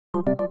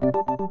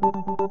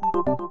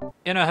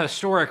In a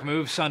historic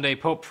move Sunday,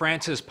 Pope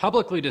Francis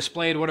publicly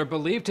displayed what are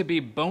believed to be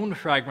bone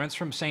fragments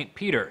from St.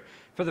 Peter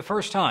for the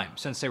first time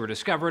since they were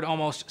discovered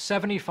almost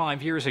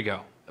 75 years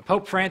ago.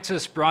 Pope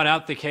Francis brought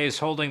out the case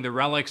holding the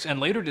relics and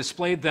later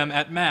displayed them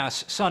at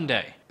Mass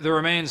Sunday. The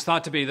remains,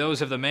 thought to be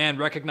those of the man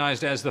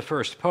recognized as the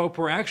first pope,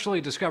 were actually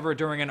discovered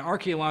during an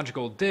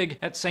archaeological dig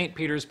at St.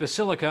 Peter's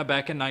Basilica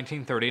back in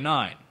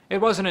 1939. It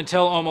wasn't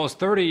until almost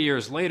 30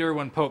 years later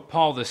when Pope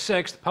Paul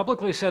VI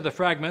publicly said the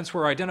fragments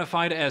were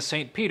identified as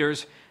St.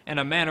 Peter's in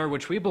a manner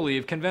which we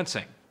believe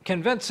convincing.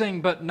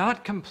 Convincing, but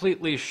not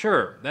completely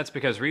sure. That's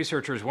because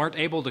researchers weren't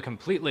able to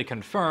completely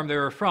confirm they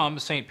were from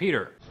St.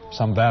 Peter.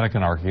 Some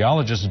Vatican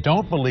archaeologists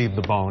don't believe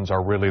the bones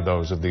are really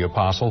those of the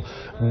apostle.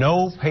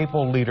 No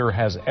papal leader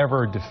has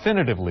ever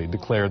definitively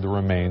declared the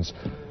remains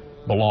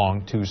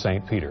belong to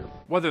St. Peter.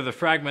 Whether the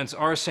fragments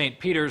are St.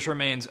 Peter's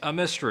remains a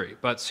mystery,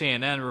 but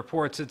CNN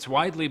reports it's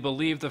widely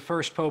believed the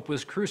first pope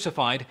was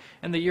crucified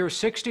in the year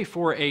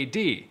 64 AD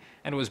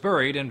and was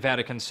buried in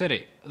Vatican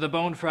City. The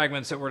bone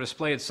fragments that were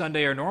displayed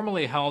Sunday are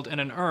normally held in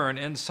an urn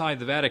inside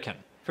the Vatican.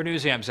 For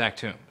Newsyam, Zach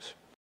Toombs.